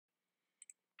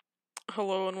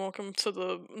Hello and welcome to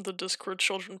the Discord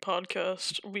Children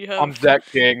podcast. We I'm have Zach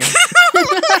King.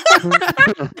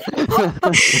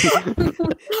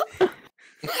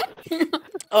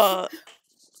 how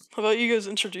about you guys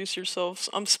introduce yourselves?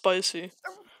 I'm Spicy.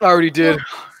 I already did.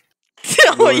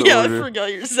 Oh yeah, I order.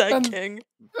 forgot you're Zach King.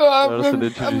 Jonathan,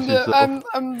 introduce yourself.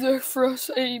 I'm the first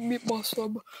a meatball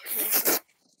sub.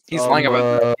 He's lying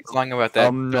about that. He's lying about that.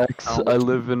 I'm next. I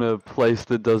live in a place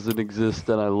that doesn't exist,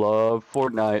 and I love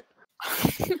Fortnite.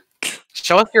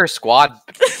 Show us your squad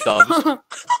subs.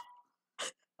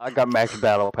 I got Max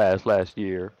Battle Pass last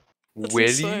year. That's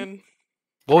Witty. insane.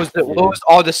 What was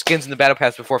all the skins in the battle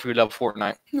pass before we love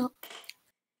Fortnite?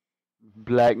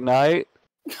 Black Knight.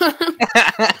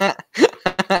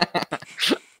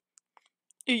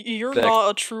 You're Zach. not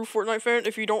a true Fortnite fan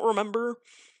if you don't remember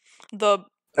the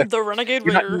Renegade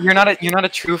Raider. You're not a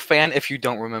true fan if you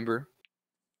don't remember.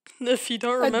 If you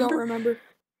don't I remember. don't remember.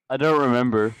 I don't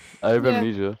remember. I have Yeah.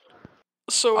 amnesia.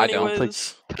 So I don't.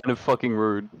 anyways, Kind of fucking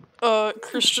rude.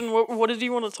 Christian, what did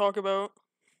you want to talk about?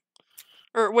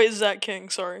 Or wait, Zach King,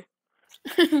 sorry.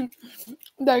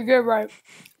 That good, right?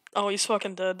 Oh, he's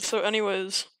fucking dead. So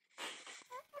anyways,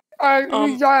 He died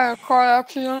in a car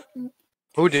accident.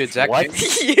 Who did Zach? What?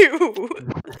 King? you.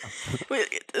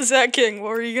 Wait, Zach King, what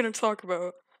were you gonna talk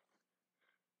about?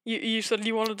 You said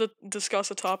you wanted to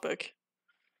discuss a topic.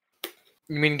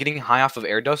 You mean getting high off of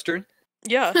air duster?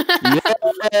 Yeah.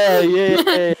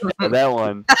 Yeah. That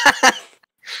one.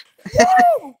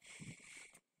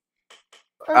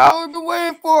 That's what we've been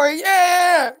waiting for.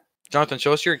 Yeah, Jonathan,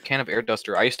 show us your can of air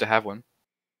duster. I used to have one.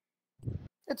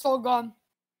 it's all gone.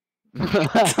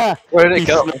 Where did it He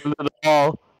go? snuffed it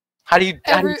all. How do you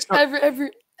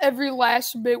Every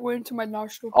last bit went into my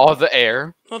nostril. all the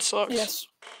air? That sucks. Yes.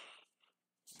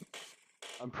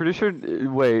 I'm pretty sure.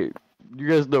 Wait, you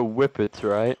guys know whippets,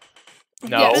 right?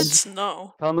 No. Yes. It's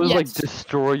no. How those like Yes.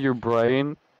 destroy your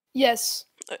brain? Yes.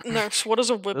 Next, what is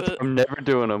a whippet? I'm never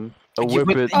doing them. A You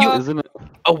whippet, would- isn't it?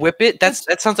 A whippet? That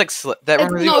sounds like that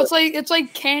reminds me. No, Of, it's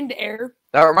like canned air,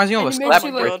 that reminds me of a and it slap makes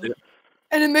you, like- bracelet.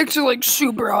 and it makes it like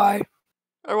super high.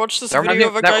 I watched this That reminds video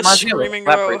me- of a that guy reminds me of a screaming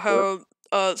slap about bracelet.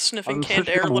 how sniffing I'm canned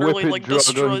searching air literally whippet like drug on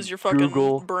destroys your fucking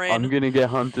Google. brain. I'm gonna get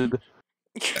hunted.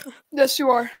 Yes, you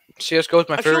are. CS:GO is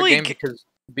my I feel favorite game like- because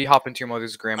be hop into your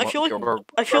mother's grandma. I feel like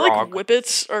grog.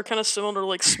 whippets are kind of similar to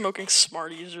like smoking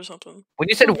Smarties or something. When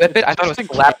you said whippet, I thought it was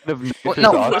Just a slap. can of Well, nitrous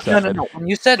no, oxide. no.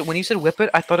 When you said whippet,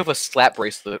 I thought of a slap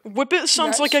bracelet. Whippet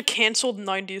sounds Yes. like a canceled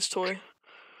 '90s toy.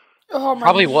 Oh my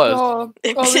Probably was. God.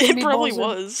 It, Oh, these it probably meatballs are-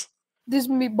 was. These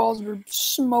meatballs are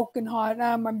smoking hot.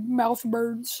 My mouth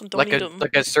burns. Don't Like eat a 'em.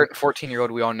 like a certain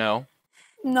 14-year-old we all know.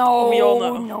 No. We all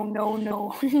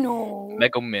know. No.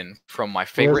 Mega Min from my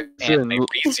favorite Listen. anime,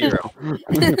 ReZero.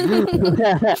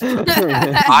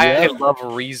 I love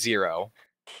ReZero.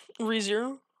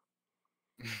 ReZero?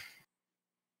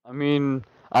 I mean,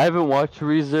 I haven't watched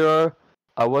ReZero.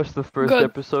 I watched the first Good.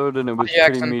 episode and it was Yeah,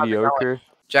 pretty Jackson, how's it mediocre.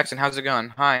 Jackson, how's it going?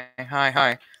 Hi.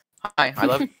 Hi, I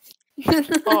love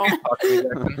Oh, talk to you,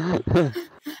 Jackson.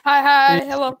 Hi,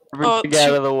 hello. Everything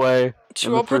out of the way. In to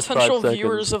the all first 5 potential seconds.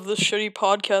 viewers of this shitty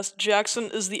podcast, Jackson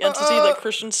is the entity that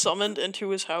Christian summoned into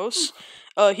his house.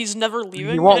 He's never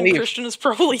leaving, won't and leave. Christian is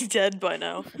probably dead by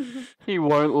now. He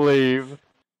won't leave.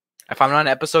 If I'm not on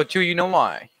episode 2, you know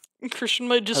why. Christian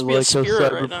might just I be a like how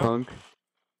spirit right now. Cyberpunk.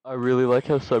 I really like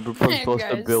how Cyberpunk Hey, lost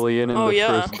 $1 guys. billion in Oh, the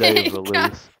yeah. first day Hey, of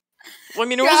release. Well, I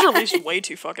mean, it was released way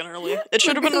too fucking early. It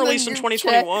should have been Look at the released in group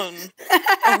chat. 2021.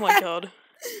 Oh my god.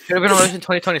 Should have been released in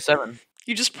 2027.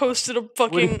 You just posted a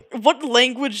fucking... What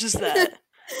language is that?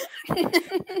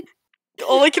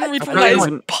 All I can read from that is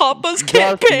Everyone- Papa's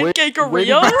Just wait- Pancakeria? wait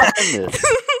till you find this.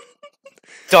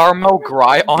 Darmo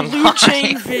Gry Blue online.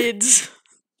 Jane vids.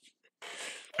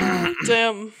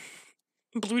 Damn.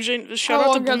 Blue Jane... Shout How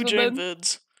out to long has Blue it Jane been?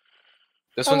 vids.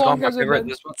 This How one's long going my has it favorite. been?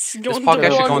 This one. It's This going podcast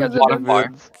down. should go on How long has it Spotify.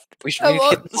 Vids. We should How need to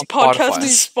long- get This on podcast Spotify.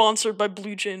 is sponsored by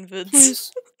Blue Jane vids.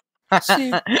 Please,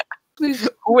 Steve, please.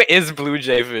 Who is Blue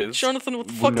Jay Viz? Jonathan, what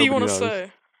the fuck do you want to Nobody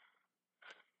say?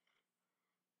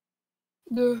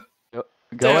 The, Go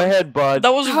Damn. ahead, bud.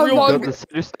 That was How real... long- Go to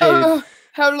center stage.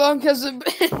 how long has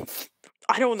it been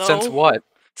I don't know. Since what?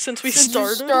 Since we since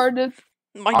started? you started?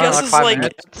 My I don't know, guess like is 5 like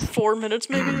minutes. 4 minutes,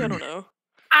 maybe? I don't know.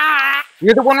 Ah!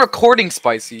 You're the one recording,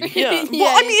 Spicy. Yeah. Yeah,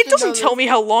 Well, I you mean, it should know doesn't tell this. me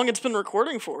how long it's been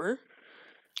recording for.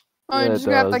 I'm Yeah, just it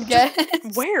gonna have to does.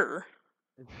 guess. Where?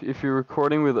 If you're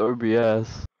recording with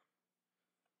OBS,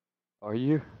 are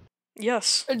you?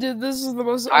 Yes. Dude, this is the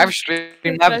most. I've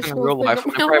Streamlabs in real life.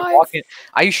 Professional thing of Whenever my I walk life. in,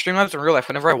 I use Streamlabs in real life.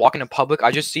 Whenever I walk into public,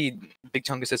 I just see Big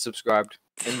Chungus says subscribed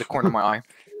in the corner of my eye.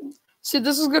 See,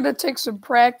 this is gonna take some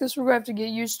practice. We're gonna have to get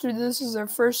used to this. This is our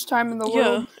first time in the Yeah,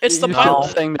 world. it's the You pilot.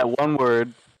 start saying that one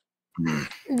word.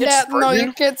 Yeah, no, you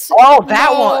certain? can't say. Oh,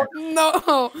 that no, one.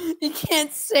 No, you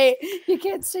can't say. You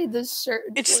can't say this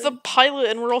certain. It's word. the pilot,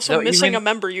 and we're also No, you missing mean- a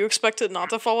member. You expect it not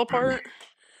to fall apart?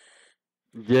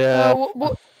 Yeah,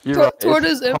 you're right. what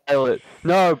It's is it? pilot.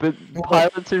 No, but What?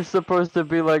 pilots are supposed to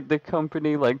be like the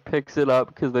company like picks it up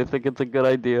because they think it's a good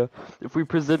idea. If we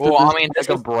presented Well, I this mean, like this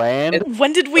a brand,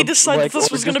 When did we decide like, that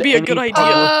this or was gonna just be a any good idea?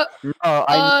 pilot- no,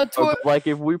 I know, Tor- but like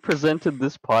if we presented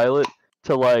this pilot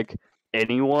to like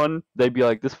anyone, they'd be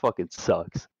like, "This fucking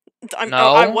sucks." I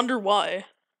No. wonder why.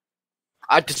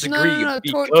 I disagree No,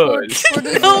 because. Tor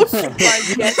doesn't No.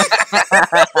 surprise yet.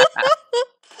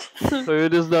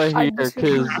 Toyota's is not I here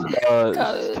disagree.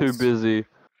 because she's too busy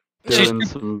She's doing too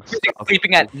some busy stuff.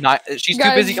 sleeping at night. She's too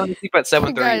busy Guys, going to sleep at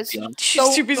 7:30 guys, p.m.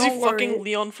 She's too busy don't worry. fucking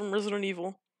Leon from Resident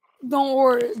Evil. Don't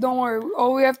worry.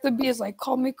 All we have to be is like,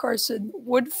 call me Carson,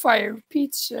 wood fire,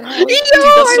 pizza. Yo, that's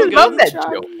so I love good. that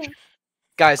joke.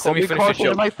 Guys, Call let me me finish the Carson,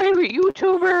 joke. my favorite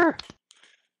YouTuber.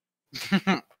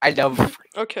 I love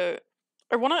Okay,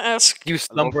 I want to ask. you, I love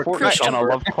slumber Fortnite Christian. and I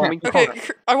love Call Me Okay,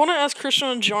 Carson. I want to ask Christian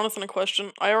and Jonathan a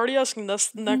question. I already asked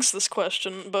this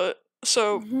question, but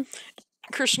so Mhm.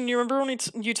 Christian, you remember when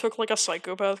you took like a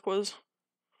psychopath quiz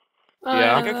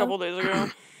Yeah. like a couple days ago?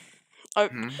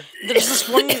 Mhm. There's this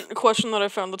one question that I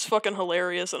found that's fucking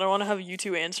hilarious, and I want to have you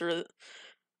two answer it.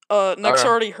 Next Okay.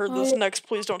 already heard this. Oh. Next,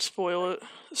 please don't spoil it.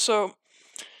 So,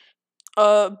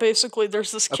 basically,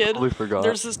 there's this I kid. probably forgot.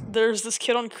 There's this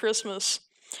kid on Christmas,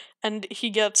 and he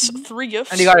gets 3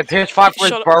 gifts. And he got a PS5 for his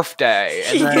Shut up. birthday.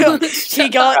 And He then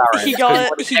got he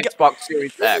got Xbox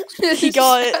Series X. he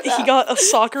got a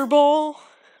soccer ball,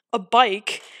 a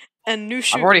bike, and new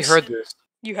shoes. I've already heard this.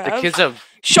 You The have. kids have.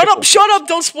 Shut up!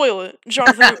 Don't spoil it,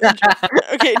 Jonathan.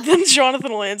 Okay, then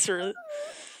Jonathan will answer it.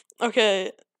 Okay,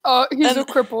 He's a And-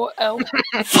 cripple. L.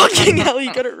 fucking hell,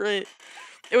 you got it right.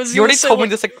 It was. You already say, told me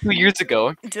like- this like 2 years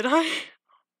ago. Did I?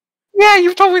 Yeah,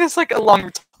 you've told me this like a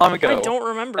long time ago. I don't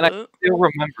remember And I it. still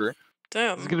remember. It's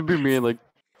Damn. gonna be me in like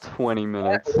 20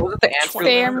 minutes. Wasn't the answer?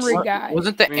 Family wa- Guy.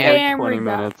 Wasn't the Me in answer? like 20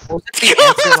 Family Guy. minutes. Wasn't the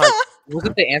answer like?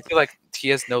 Wasn't the answer like he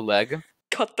has no leg?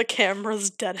 Cut the camera's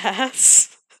dead ass.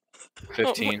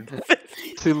 15.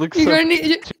 She looks You're so gonna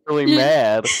need. really you-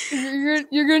 mad.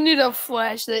 You're gonna need to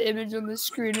flash that image on the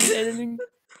screen in editing.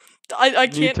 I You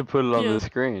need can't. to put it on yeah. the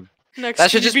screen. Next,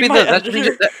 That should you just be my the. That should be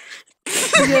editor. just,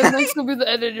 that, Yeah, next will be the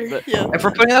editor. Yeah. if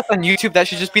we're putting that on YouTube, that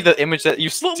should just be the image that you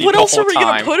see What the else whole are we time.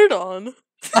 gonna put it on?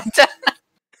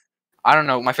 I don't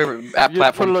know. My favorite app You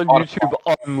platform. put it is on Spotify.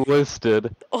 YouTube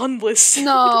unlisted. Unlisted.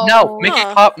 No. No, make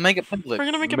Nah. it make it public. We're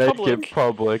gonna make it Make public. it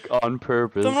public on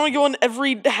purpose. Then I'm gonna go on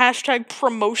every hashtag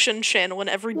promotion channel and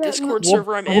every Yeah, Discord no-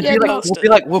 server I'm in Yeah, and no- post We'll be it.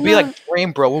 like, we'll be No. like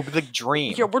Dream, bro. We'll be like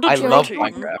Dream. Yeah, we're the I Dream love Team.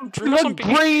 Minecraft. Dream The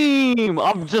something. dream!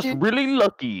 I'm just Dude. really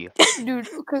lucky. Dude,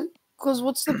 because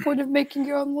what's the point of making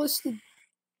it unlisted?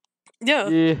 Yeah,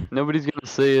 Yeah, nobody's gonna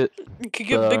see it. you could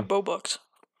get big Bobucks.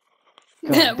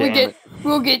 God Yeah, damn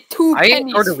we'll get 2 I ate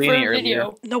pennies for a tortellini earlier.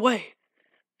 video. No way.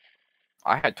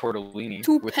 I had tortellini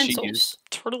 2 with cheese. pencils.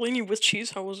 Tortellini with cheese.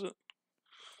 How was it?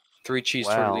 3 cheese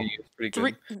Wow. tortellini. It was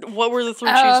pretty good. What were the 3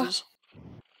 Uh, cheeses?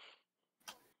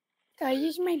 Guys,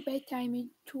 it's my bedtime in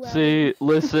 2 hours. See,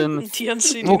 listen.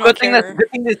 TNC. Do Well, not good thing care.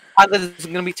 this podcast is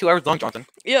gonna be 2 hours long, Jonathan.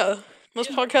 Yeah, most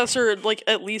podcasts are like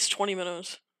at least 20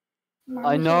 minutes.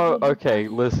 I know. Okay,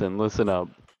 listen up.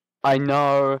 I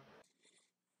know.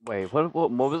 Wait, what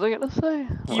was I gonna say?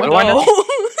 You What do I know?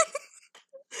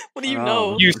 What do you Oh.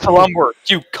 know? You slumber,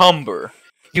 you cumber,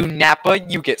 you nappa,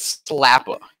 you get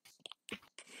slappa.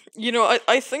 You know,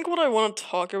 I think what I want to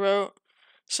talk about,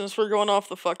 since we're going off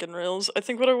the fucking rails, I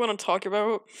think what I want to talk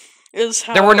about is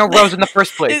how There were no rows in the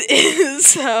first place. It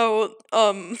is how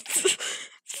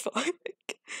fuck.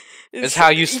 It's how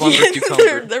you slumbered, Yeah,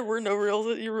 cucumber. there were no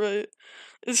rails. You're right.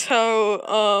 Is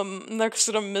how next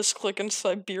to the misclick in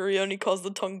Siberia and he caused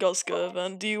the Tunguska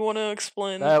event. Do you want to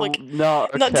explain like? no.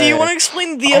 No, do you want to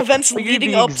explain the I'll events tell you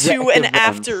leading the up exact to and events.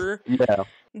 after Yeah.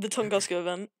 the Tunguska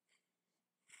event?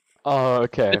 Oh,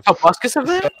 okay. The Tobuscus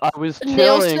event? So I was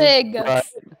Nail chilling, sig. right,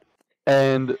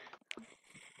 and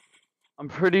I'm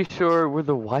pretty sure were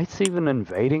the whites even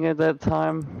invading at that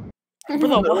time? Were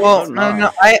the what? Well,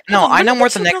 no, I When know did more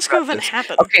the than next. Tunguska event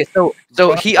happen? Okay, so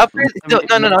he upgraded.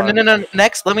 No.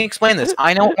 Next, let me explain this.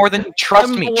 I know more than you. Trust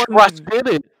I'm me. the one Trust. that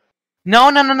did it. No.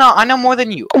 I know more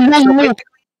than you.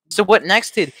 So what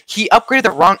next did? He upgraded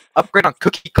the wrong upgrade on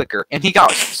Cookie Clicker, and he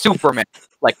got super mad,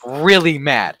 like really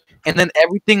mad. And then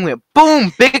everything went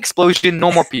boom, big explosion,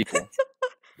 no more people.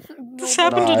 This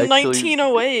happened Nah, in actually,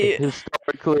 1908.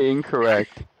 Historically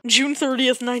incorrect. June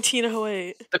 30th,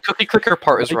 1908. The cookie clicker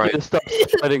part is Thank right. you to stop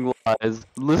spreading lies.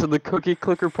 Listen, the cookie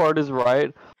clicker part is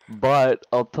right, but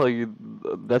I'll tell you,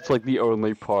 that's like the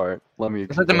only part. Let me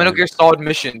It's like the Metal Gear explain. Solid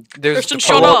mission. There's Christian, the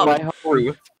shut part up! with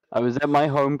Ruth. I was at my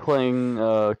home playing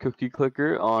Cookie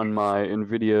Clicker on my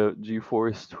NVIDIA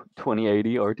GeForce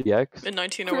 2080 RTX, In my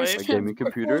 1908. gaming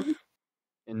computer,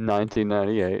 in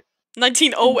 1998. Oh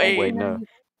 1908. wait, no,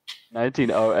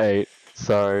 1908.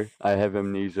 Sorry, I have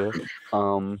amnesia.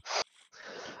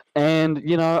 And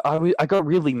you know, I got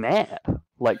really mad,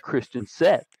 like Christian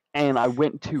said, and I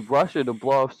went to Russia to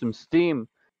blow off some steam,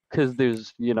 cause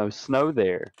there's snow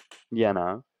there, you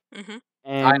know. Mm-hmm.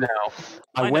 I And know.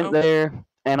 I I went know. there,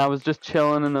 and I was just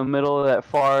chilling in the middle of that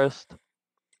forest,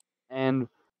 and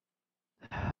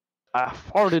I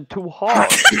farted too hard.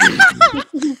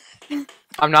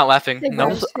 I'm not laughing. Hey No,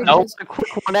 guys, hey no, guys. A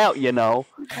quick one out, you know.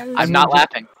 I'm not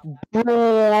laughing.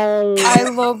 I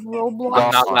love Roblox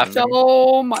I'm not laughing.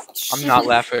 so much. I'm not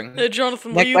laughing. Hey,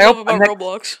 Jonathan, what Next, do you I love hope- about next-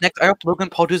 Roblox? Next, I hope Logan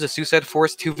Paul does a Suicide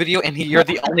Forest 2 video, and you're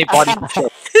the only body he shows.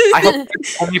 I hope you're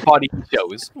the only body he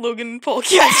shows. Logan Paul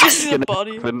can't see the Gonna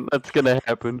body. happen. That's gonna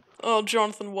happen. Oh,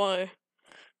 Jonathan, why?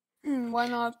 Why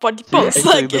not? Why do you See, post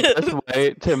actually, like the it? best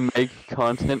way to make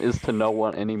content is to not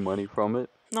want any money from it.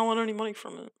 Not want any money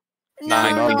from it. No,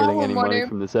 I'm I'm no, not I getting want any money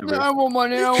from this No, ever. I want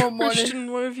money. I want money.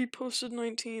 Christian, why have you posted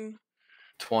 19?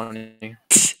 20,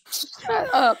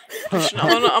 Shut up. Christian,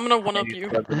 I'm gonna one up you.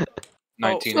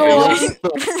 19. So, You know Oh, what's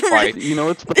the- Right. You know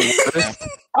what's the worst?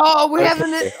 Oh, we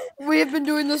Okay. have been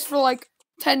doing this for like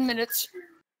 10 minutes.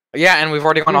 Yeah, and we've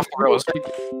already gone off the rails.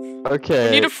 Okay,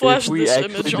 We need to flash if we this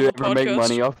actually image on do the ever make podcast.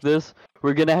 money off this,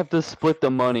 we're gonna have to split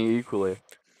the money equally.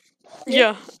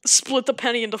 Yeah, split the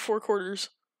penny into 4 quarters.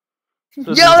 So Yeah,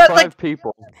 there's that's 5 like-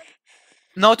 people.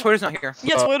 No, Twitter's not here.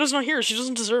 Yeah, So- Toyota's not here. She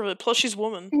doesn't deserve it. Plus, she's a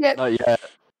woman. Yeah, Not yet.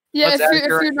 yeah. Let's If add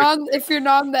your- you're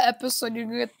not in the episode,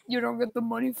 you don't get the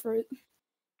money for it.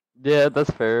 Yeah, that's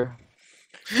fair.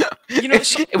 You know,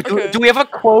 so- okay. Do we have a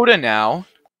quota now?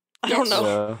 I don't know.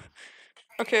 Yeah.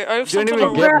 Okay, I have We don't something. even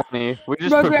on- get money. We're just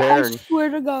Brother, I preparing. swear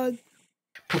to God.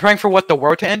 Preparing for what? The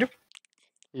world to end?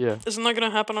 Yeah. Isn't that gonna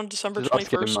happen on December Just us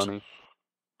getting 21st? money.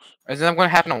 Isn't that going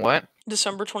to happen on what?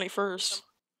 December 21st.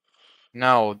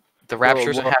 No, the rapture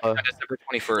isn't well, happening on December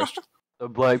 21st. The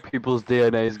black people's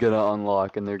DNA is gonna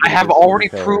unlock, and they're. I Gonna have get some already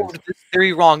repairs. proved this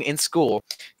theory wrong in school.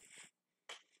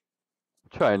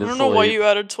 Trying I to don't know why sleep. you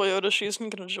added Toyota. She isn't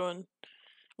gonna join.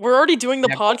 We're already doing the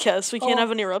Yeah. podcast. We can't Oh,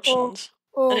 have interruptions.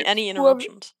 Oh, Any whoever-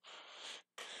 interruptions.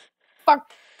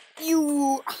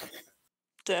 You.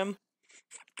 Damn.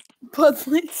 But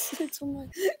like,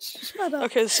 shut up.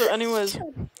 Okay, so anyways,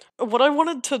 what I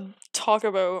wanted to talk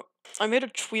about, I made a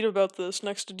tweet about this.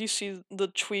 Next, did you see the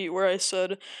tweet where I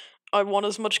said I want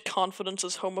as much confidence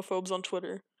as homophobes on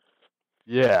Twitter?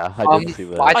 Yeah, I did see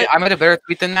that. I made a better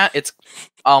tweet than that. It's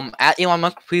at Elon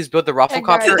Musk, please build the Hey, guys.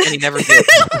 Rafflecopter, and he never did.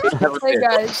 Never Hey did.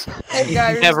 guys. Hey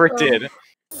guys. Never did.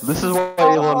 This is why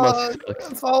Elon Musk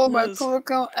sucks. Follow my Yes. Twitter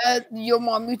account at Yo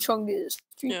Mommy Chungus.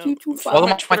 Yeah. 3225. Follow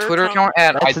my my Twitter Twitter account.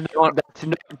 account at I That's don't.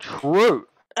 not true.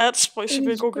 At Spicy It is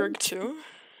Bagel great. Greg too.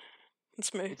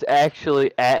 It's me. It's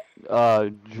actually at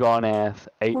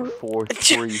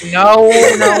Johnath8433. No,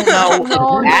 no, no.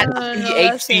 No, At no, no, no,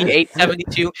 that's it.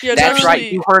 CHD872. Yeah, it's That's right.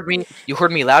 actually- You heard me. You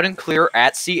heard me loud and clear.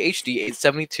 At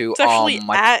CHD872. It's actually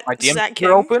my at DMs Zach are King.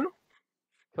 open.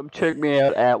 Come check me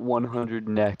out at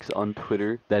 100nex on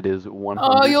Twitter. That is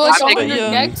 100. Oh, you like I'm all taking your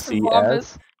it. next vomit.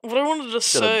 CS. What I wanted to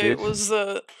Shut up, say bitch. was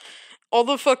that all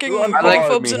the fucking You unfollowed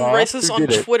homophobes me, and huh? racists Who on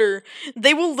did it? Twitter,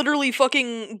 they will literally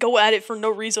fucking go at it for no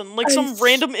reason. Like some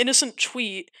random innocent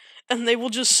tweet, and they will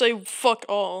just say fuck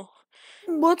all.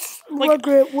 What's Like-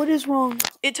 regret? What is wrong?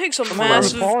 It takes a Come on,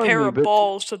 massive unfollow pair me, of but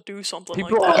balls to do something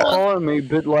People like that. are following me,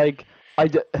 but like,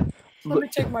 Let me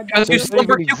take my Because you Doesn't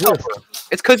slumber even cucumber. exist.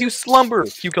 It's because you slumber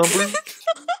cucumber.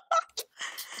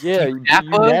 yeah, you Nappa,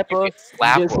 Napa, you you get get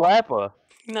slappa. Slappa.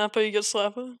 Napa, you get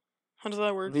slappa? How does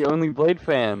that work? The only Blade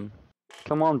fan.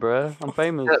 Come on, bruh. I'm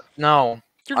famous. No.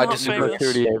 You're I not disagree. I've got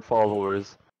famous. 38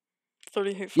 followers.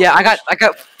 38 Yeah, I followers.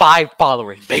 got 5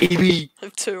 followers, baby. I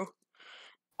have 2.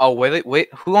 Oh wait,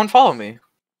 who unfollowed me?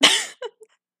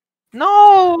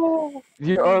 No.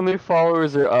 Your only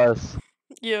followers are us.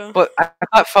 Yeah. But I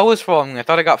thought Fo was following me. I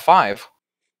thought I got 5.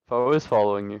 Fo is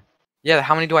following you. Yeah,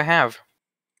 how many do I have?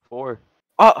 4.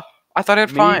 Oh, I thought I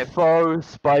had Me, 5. Fo,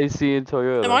 Spicy, and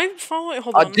Toyota. Am I following?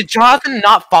 Hold on. Did Jonathan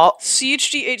not follow?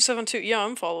 CHD872. Yeah,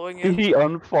 I'm following you. Did he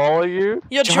unfollow you?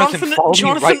 Yeah, Jonathan, Jonathan, follow me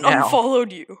Jonathan right now.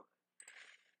 unfollowed you.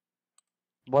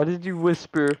 Why did you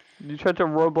whisper? You tried to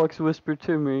Roblox whisper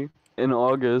to me in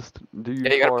August. Do you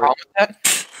Yeah, you got a fart? problem with that?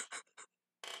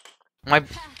 My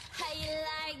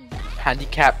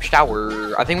handicap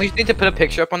shower. I think we need to put a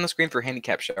picture up on the screen for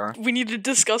handicap shower. We need to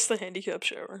discuss the handicap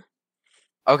shower.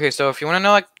 Okay, so if you want to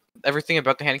know like everything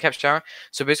about the handicap shower,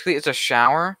 so basically it's a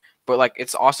shower, but like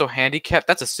it's also handicapped.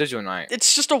 That's a sigil night.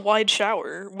 It's just a wide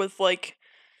shower with like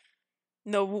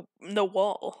no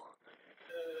wall.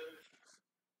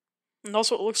 And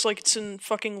also it looks like it's in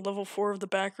fucking level 4 of the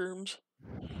back rooms.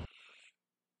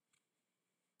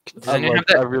 Does anyone have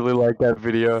I that? really like that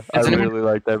video. I Does anyone- really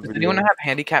like that Does video. anyone have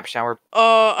handicap shower?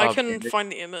 I can bandit?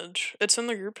 find the image. It's in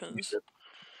the group pins.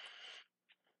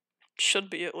 Should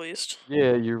be at least.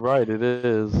 Yeah, you're right. It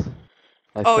is.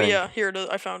 I Oh think. yeah, here it is.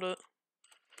 I found it.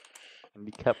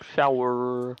 Handicap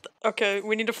shower. Okay,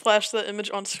 we need to flash the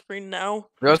image on screen now.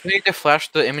 We also need to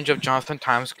flash the image of Jonathan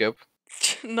Timeskip.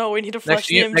 No, we need to flash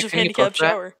to the you- image next of time you handicap post that?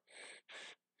 shower.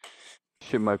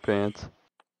 Shit my pants.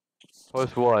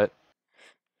 Post what?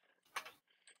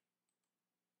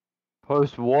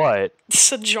 Post what? It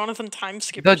said Jonathan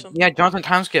Timeskip or something. Yeah, Jonathan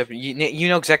Timeskip. You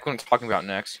know exactly what I'm talking about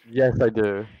next. Yes, I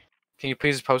do. Can you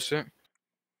please post it?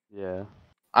 Yeah.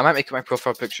 I might make it my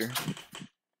profile picture.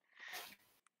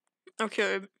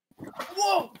 Okay.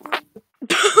 Whoa!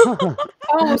 I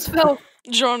almost fell.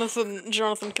 Jonathan,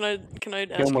 can I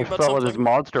He ask you almost about fell with his something?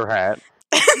 monster hat.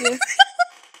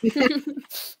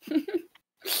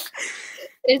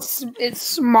 It's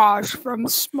Smosh from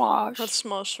Smosh. That's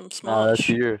Smosh from Nah, that's Smosh.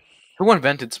 you. Who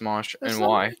invented Smosh That's and not-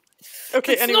 why?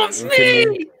 Okay, It's anyways. not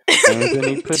me!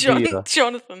 Anthony Padilla.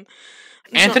 Jonathan.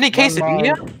 Anthony My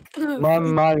Quesadilla? My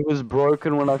mind was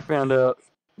broken when I found out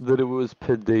that it was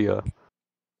Padilla,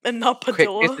 And not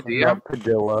Padilla. Quesadilla? not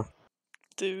Padilla.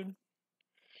 Dude.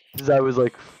 Because I was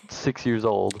like 6 years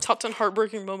old. Top 10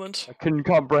 heartbreaking moments. I couldn't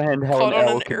comprehend how Caught an on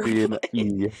L an could be an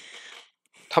E.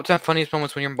 Top 10 funniest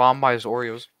moments when you're bombed by his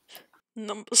Oreos.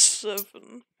 Number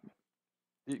 7.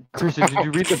 Christian, did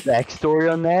you read the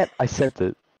backstory on that? I sent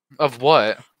it. Of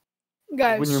what?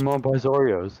 Guys, When your mom buys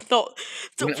Oreos. No.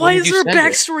 When Why did is you there a send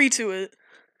it? backstory to it?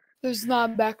 there's not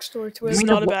a backstory to it. There's mean,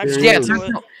 not a there backstory Yeah, is.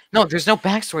 to no, it. there's no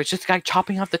backstory. It's just a guy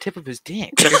chopping off the tip of his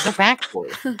dick. There's no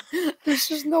backstory. There's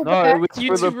just no No, back. it was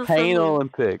for the YouTuber Pain friendly.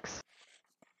 Olympics.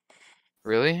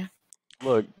 Really?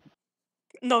 Look,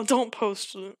 No, don't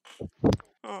post it.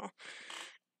 Oh.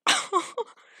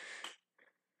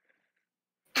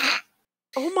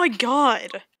 Oh my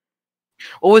god.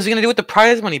 What was he gonna do with the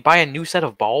prize money? Buy a new set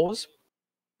of balls?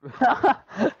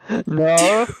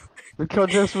 no. The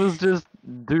contest was just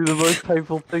do the most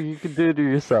painful thing you can do to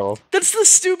yourself. That's the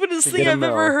stupidest To thing get a I've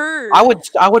ever medal. heard.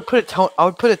 I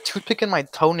would put a toothpick in my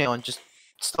toenail and just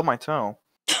stub my toe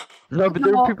No, but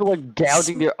there No. were people like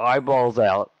gouging their eyeballs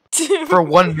out. for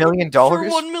 $1 million. For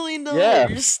 $1 million. Yeah.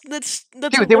 That's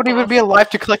Dude, they wouldn't even be alive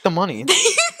to collect the money.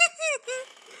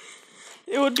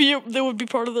 It would be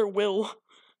part of their will.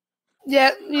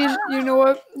 Yeah, you know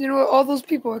what? You know what? All those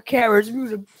people are cowards. You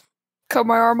would have cut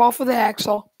my arm off with a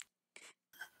hacksaw.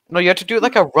 No, you have to do it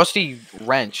like a rusty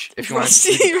wrench if you want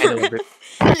Rusty to.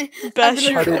 Bash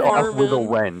I'm your Cut it off arm with a in.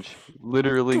 wrench.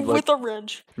 Literally, like, With a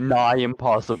wrench. nigh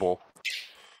impossible.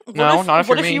 What No, if, not if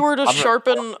what you're if me. you were to I'm not-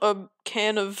 sharpen a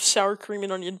can of sour cream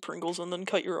and onion Pringles and then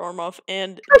cut your arm off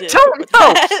and I dip don't with know.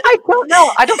 that? I don't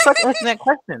know. I don't fucking answer that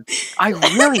question. I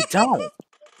really don't.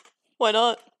 Why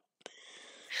not?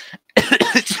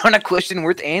 It's not a question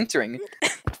worth answering.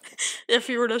 If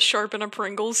you were to sharpen a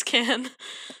Pringles can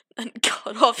and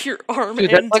cut off your arm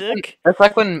Dude, and dick. that's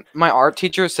like when my art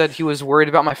teacher said he was worried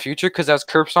about my future because I was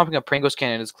curb stomping a Pringles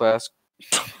can in his class.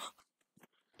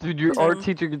 Dude, your Damn. art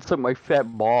teacher can suck my fat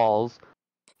balls.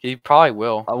 He probably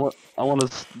will. I want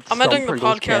to. I'm ending the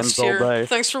podcast here.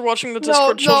 Thanks for watching the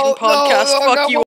Discord Children podcast. Fuck you.